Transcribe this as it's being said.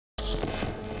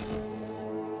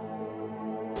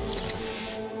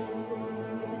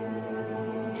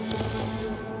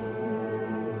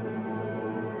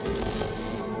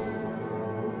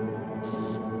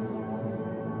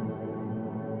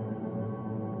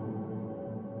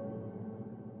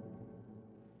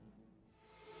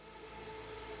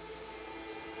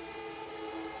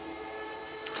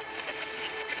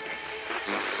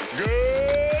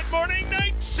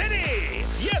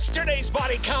Today's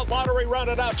body count lottery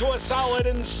rounded out to a solid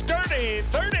and sturdy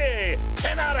 30.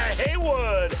 10 out of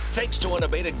Haywood, thanks to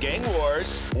unabated gang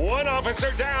wars. One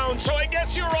officer down, so I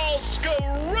guess you're all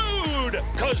screwed,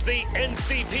 cause the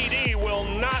NCPD will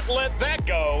not let that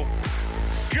go.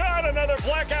 Got another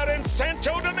blackout in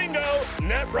Santo Domingo.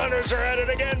 Net runners are at it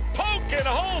again, poking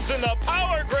holes in the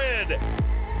power grid.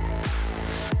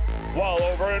 While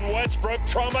over in Westbrook,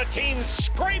 trauma teams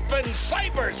scraping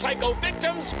cyber psycho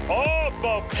victims off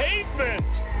the pavement.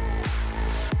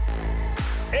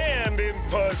 And in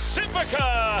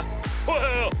Pacifica,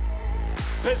 well,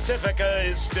 Pacifica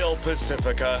is still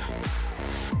Pacifica.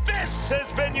 This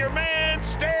has been your man,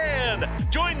 Stan.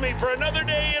 Join me for another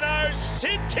day in our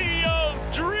city of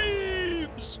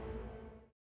dreams.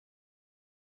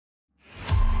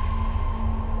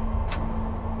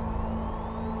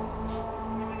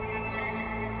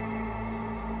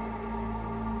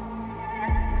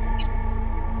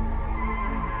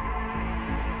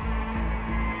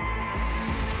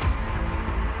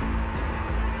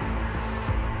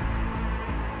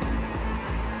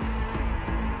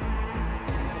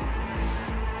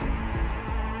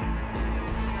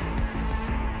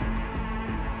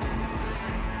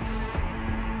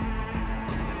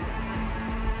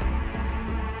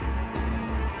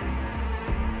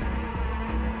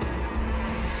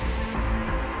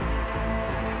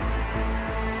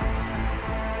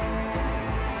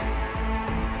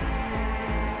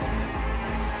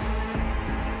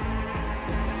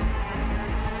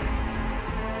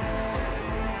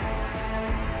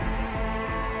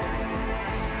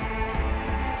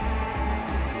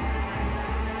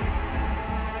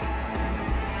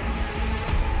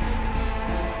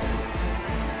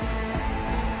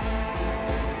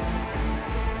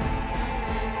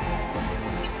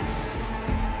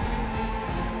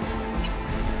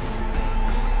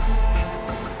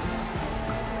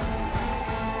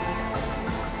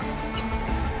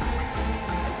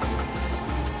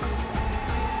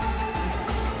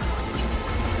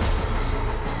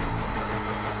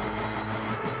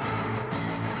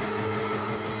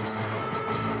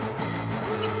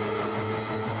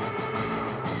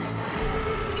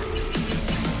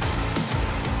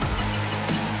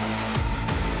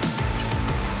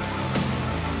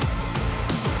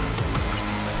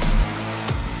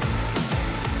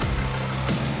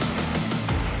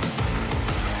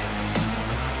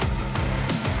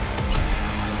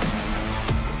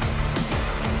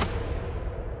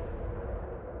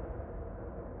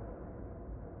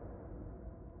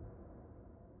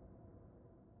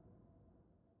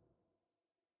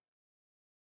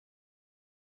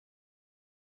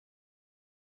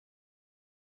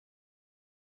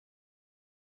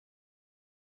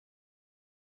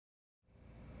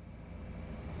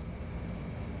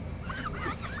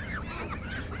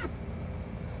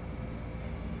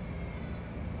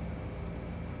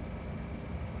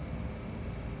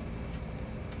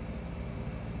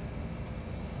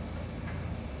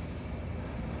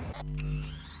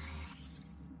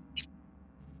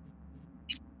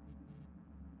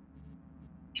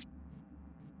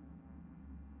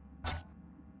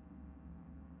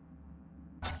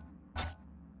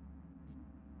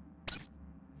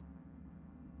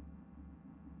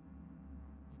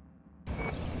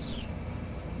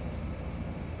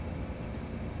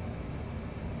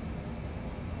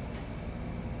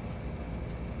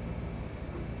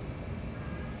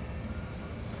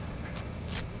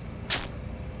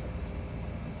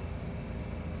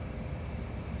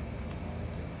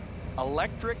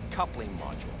 Electric coupling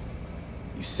module.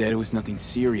 You said it was nothing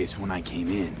serious when I came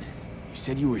in. You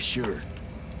said you were sure.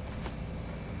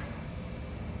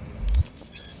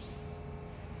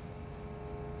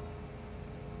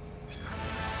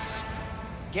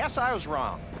 Guess I was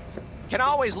wrong. Can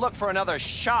always look for another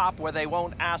shop where they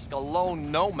won't ask a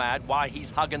lone nomad why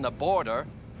he's hugging the border.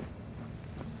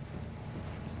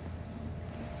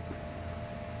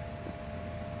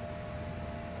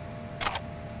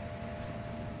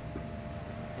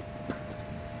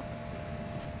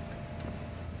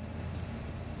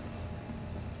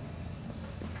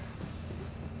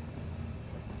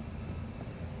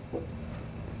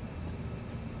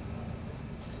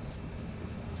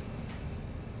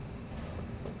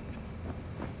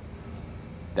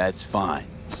 That's fine.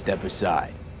 Step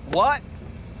aside. What?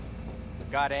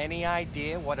 Got any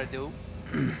idea what to do?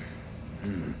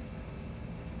 I'm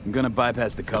gonna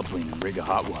bypass the coupling and rig a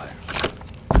hot wire.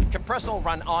 Compressor will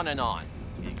run on and on.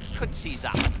 It could seize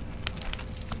up.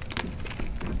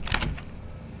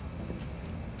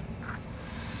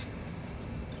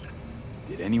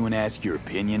 Did anyone ask your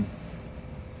opinion?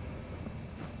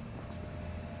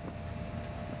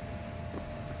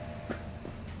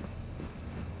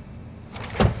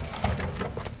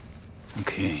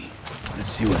 Okay, let's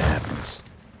see what happens.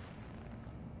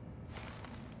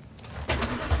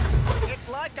 It's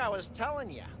like I was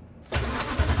telling you.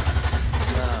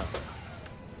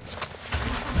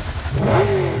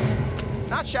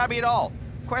 Not shabby at all.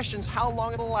 Question's how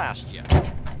long it'll last you.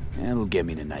 That'll get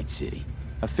me to Night City.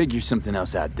 I'll figure something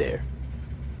else out there.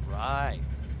 Right.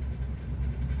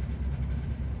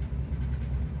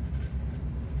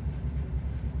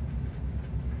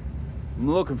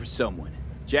 I'm looking for someone.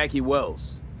 Jackie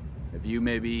Wells. Have you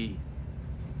maybe...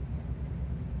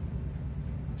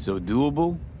 So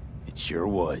doable? It sure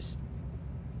was.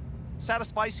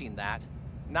 Satisficing that.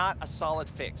 Not a solid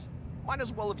fix. Might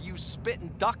as well have used spit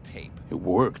and duct tape. It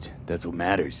worked. That's what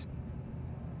matters.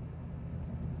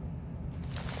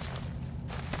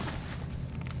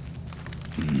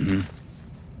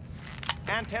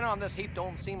 Antenna on this heap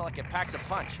don't seem like it packs a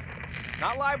punch.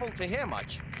 Not liable to hear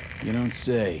much. You don't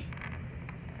say.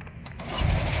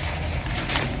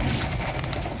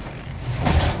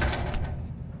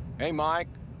 Hey, Mike.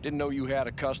 Didn't know you had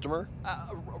a customer.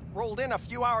 Rolled in a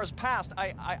few hours past.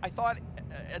 I thought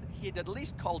he'd at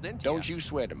least called in to Don't you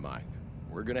sweat it, Mike.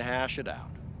 We're gonna hash it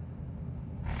out.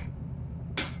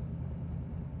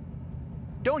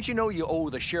 Don't you know you owe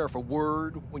the sheriff a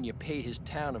word when you pay his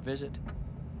town a visit?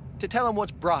 To tell him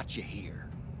what's brought you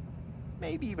here.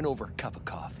 Maybe even over a cup of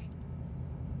coffee.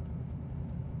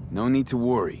 No need to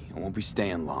worry. I won't be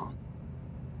staying long.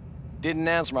 Didn't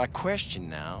answer my question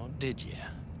now, did you?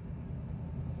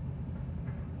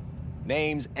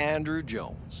 Name's Andrew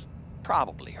Jones.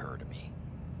 Probably heard of me.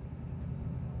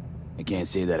 I can't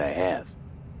say that I have.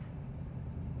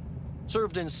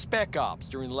 Served in Spec Ops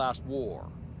during the last war.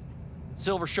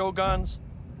 Silver Shoguns?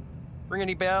 Ring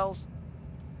any bells?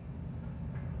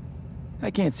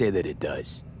 I can't say that it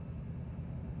does.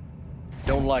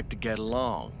 Don't like to get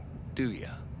along, do ya?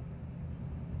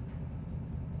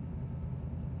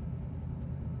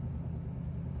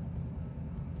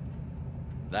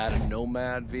 That a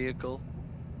Nomad vehicle?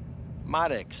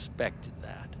 Might have expected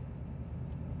that.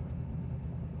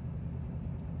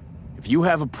 If you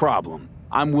have a problem,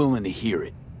 I'm willing to hear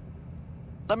it.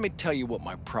 Let me tell you what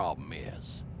my problem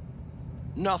is.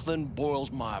 Nothing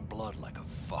boils my blood like a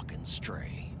fucking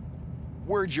stray.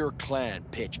 Where'd your clan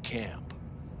pitch camp?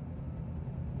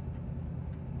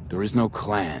 There is no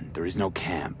clan, there is no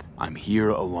camp. I'm here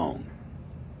alone.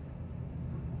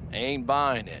 Ain't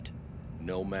buying it.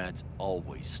 Nomads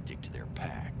always stick to their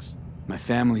packs. My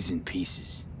family's in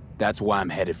pieces. That's why I'm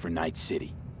headed for Night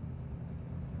City.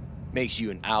 Makes you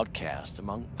an outcast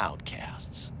among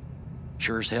outcasts.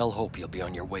 Sure as hell hope you'll be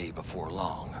on your way before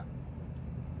long.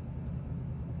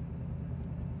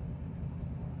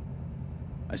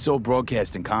 I saw a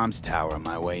broadcasting comms tower on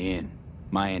my way in.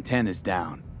 My antenna's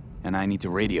down, and I need to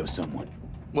radio someone.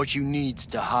 What you need's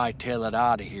to hightail it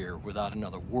out of here without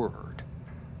another word.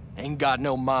 Ain't got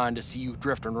no mind to see you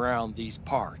drifting around these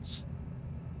parts.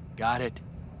 Got it?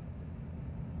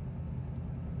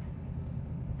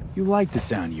 You like the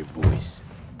sound of your voice,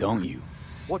 don't you?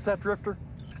 What's that, Drifter?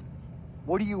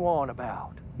 What are you on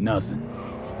about? Nothing.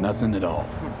 Nothing at all.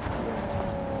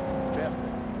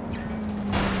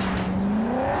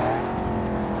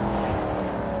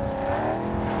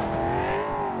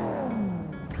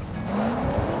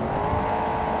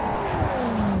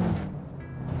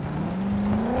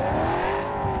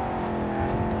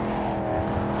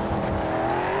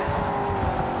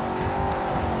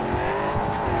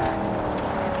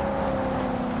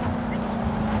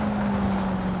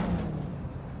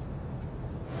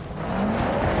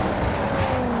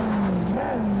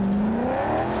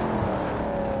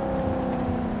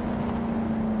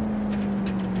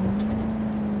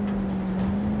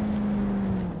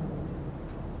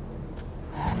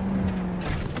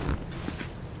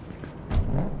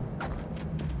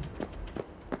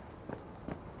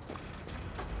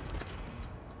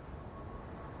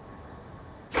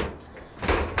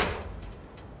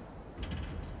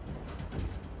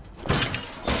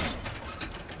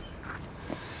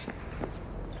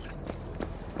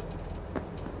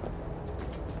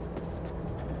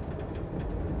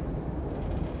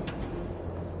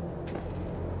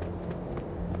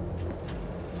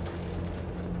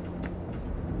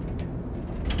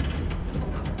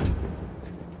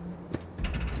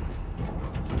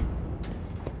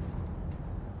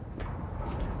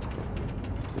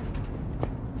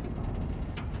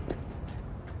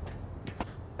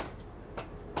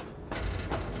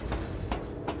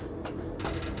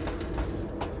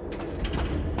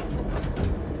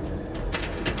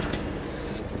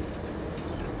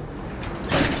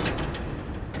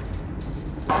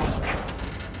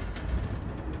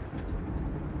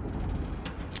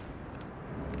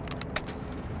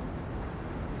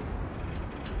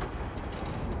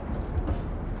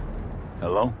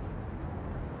 Hello?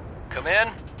 Come in.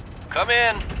 Come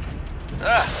in.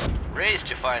 Ah, raised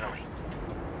you finally.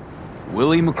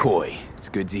 Willie McCoy. It's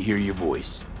good to hear your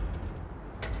voice.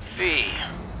 Fee.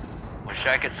 Wish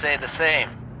I could say the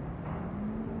same.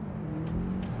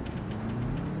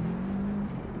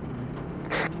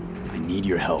 I need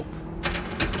your help.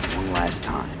 One last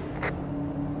time.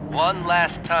 One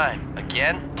last time.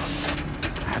 Again?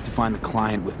 I have to find the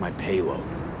client with my payload,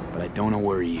 but I don't know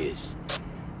where he is.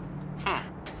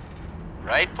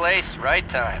 Right place, right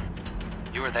time.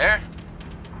 You were there?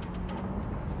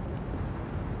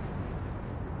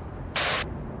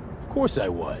 Of course I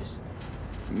was.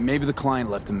 Maybe the client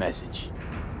left a message.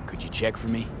 Could you check for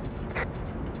me?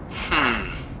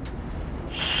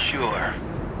 Sure.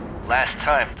 Last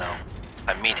time, though.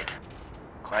 I mean it.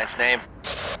 Client's name?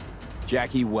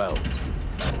 Jackie Wells.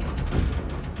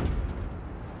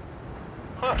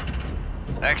 Huh.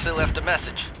 Actually left a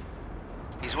message.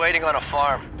 He's waiting on a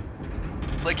farm.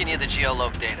 Flicking you the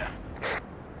geoloc data.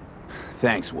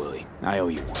 Thanks, Willie. I owe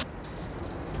you one.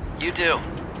 You do.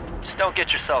 Just don't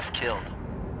get yourself killed.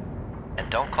 And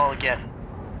don't call again.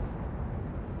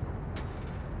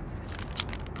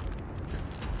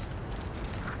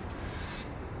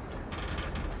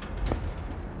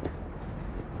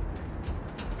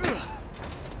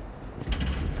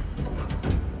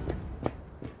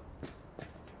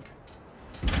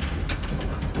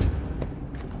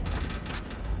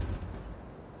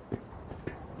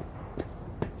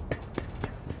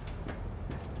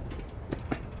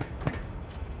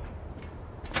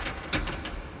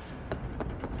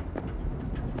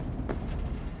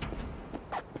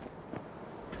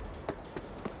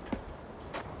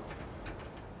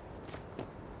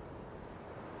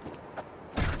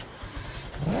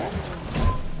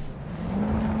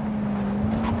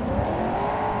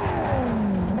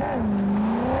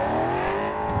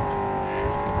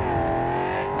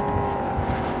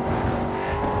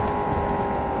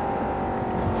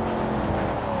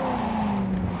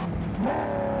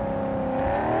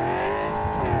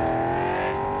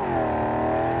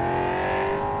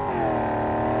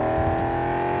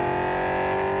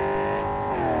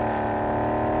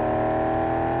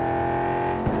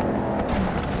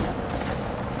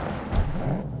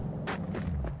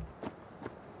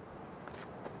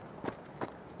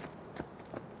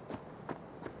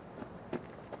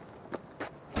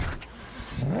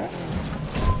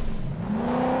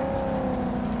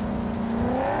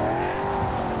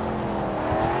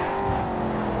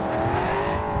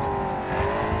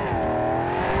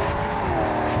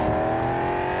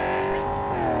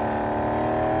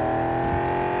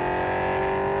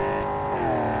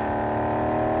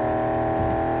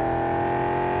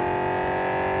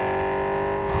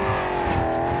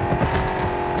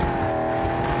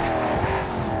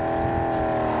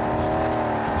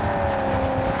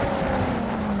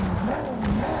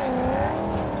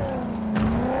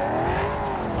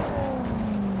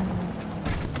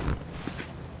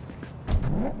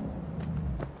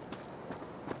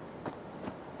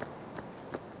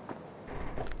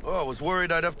 I was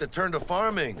worried I'd have to turn to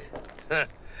farming.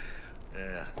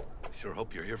 Yeah, sure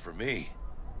hope you're here for me.